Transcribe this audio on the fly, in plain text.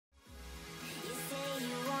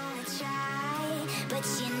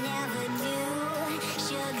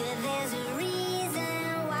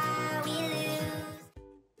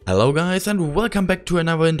Hello guys and welcome back to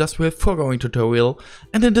another Industrial Foregoing tutorial,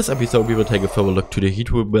 and in this episode we will take a further look to the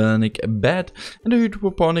Hydroponic Bed. And the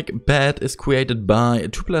Hydroponic Bed is created by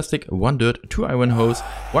 2 plastic, 1 dirt, 2 iron hose,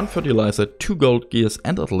 1 fertilizer, 2 gold gears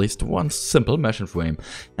and at least 1 simple mesh frame.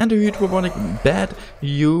 And the Hydroponic Bed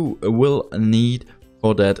you will need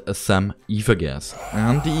for that some ether gas,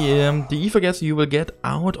 and the ether gas you will get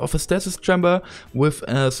out of a stasis chamber with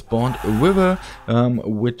a spawned river,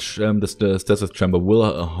 which the stasis chamber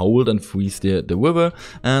will hold and freeze the river.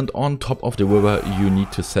 And on top of the river you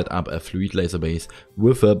need to set up a fluid laser base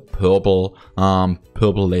with a purple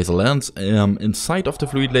laser lens inside of the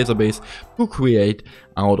fluid laser base to create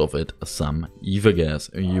out of it some ether gas.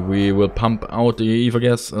 We will pump out the ether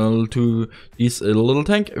gas to this little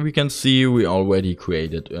tank. We can see we already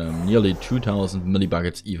created nearly 2000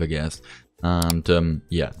 millibuckets ether gas, and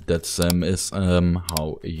yeah, that's is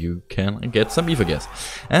how you can get some ether gas.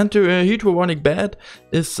 And the Hydroponic Bed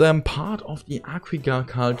is part of the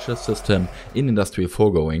agriculture system in Industrial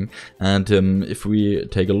Foregoing. And if we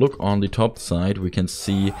take a look on the top side, we can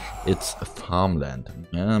see it's farmland,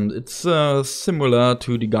 and it's similar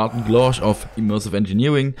to the garden gauge of immersive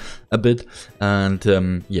engineering a bit.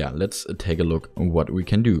 And yeah, let's take a look on what we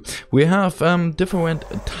can do. We have different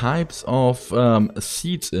types of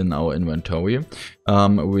seeds in our inventory. We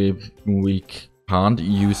can't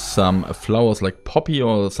use some flowers like poppy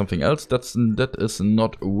or something else. That is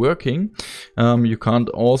not working. You can't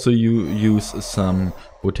also use some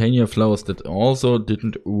botania flowers. That also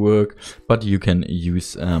didn't work. But you can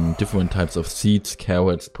use different types of seeds: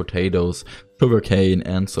 carrots, potatoes, sugarcane,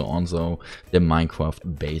 and so on. So the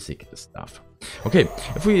Minecraft basic stuff. Okay,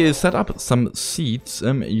 if we set up some seeds,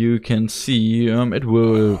 you can see it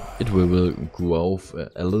will grow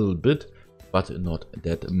a little bit, but not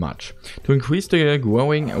that much. To increase the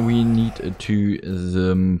growing, we need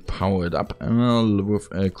to power it up with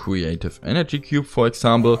a creative energy cube, for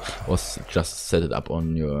example, or just set it up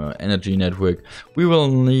on your energy network. We will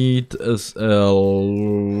need a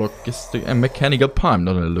mechanical pipe,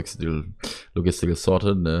 not a logistical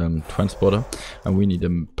sorted transporter, and we need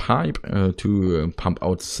a pipe to pump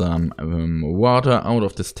out some water out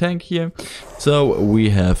of this tank here. So we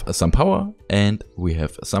have some power and we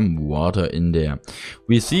have some water in there.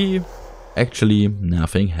 We see actually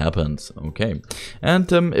nothing happens. Okay,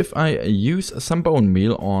 and if I use some bone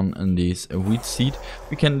meal on this wheat seed,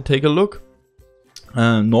 we can take a look.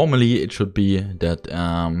 Normally it should be that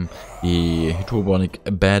the Hydroponic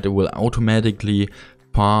Bed will automatically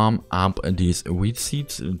farm up these wheat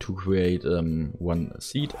seeds to create 1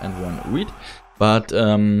 seed and 1 wheat, but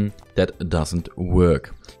that doesn't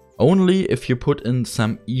work. Only if you put in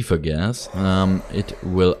some ether gas, it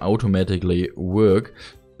will automatically work.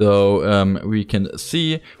 So we can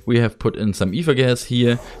see we have put in some ether gas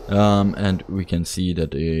here, and we can see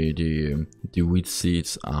that the wheat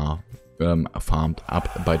seeds are farmed up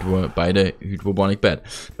by the Hydroponic Bed.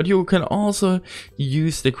 But you can also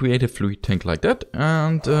use the creative fluid tank like that,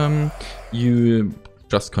 and you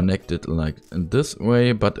just connect it like this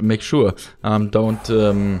way. But make sure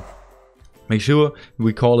Make sure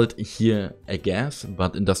we call it here a gas,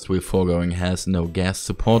 but Industrial Foregoing has no gas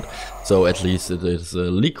support, so at least it is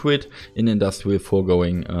a liquid in Industrial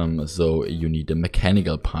Foregoing. So you need a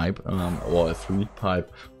mechanical pipe or a fluid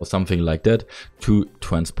pipe or something like that to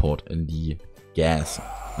transport the gas.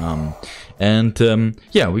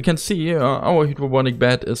 Yeah, we can see our Hydroponic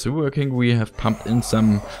Bed is working. We have pumped in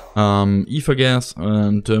some ether gas,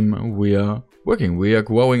 and we are working. We are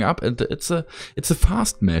growing up, and it's a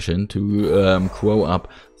fast machine to grow up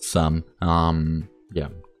some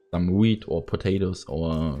some wheat or potatoes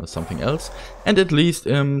or something else. And at least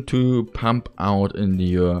to pump out in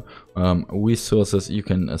your resources, you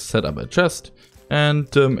can set up a chest. And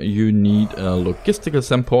you need a logistical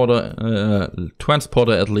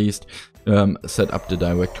transporter at least. Set up the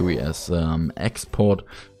directory as export,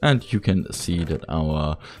 and you can see that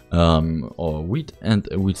our wheat and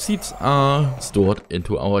wheat seeds are stored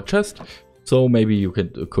into our chest. So maybe you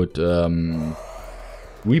could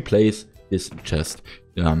replace this chest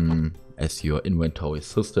as your inventory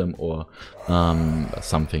system or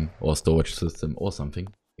something, or storage system or something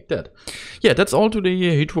like that. Yeah, that's all to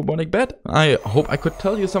the Hydroponic Bed. I hope I could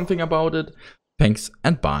tell you something about it. Thanks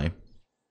and bye.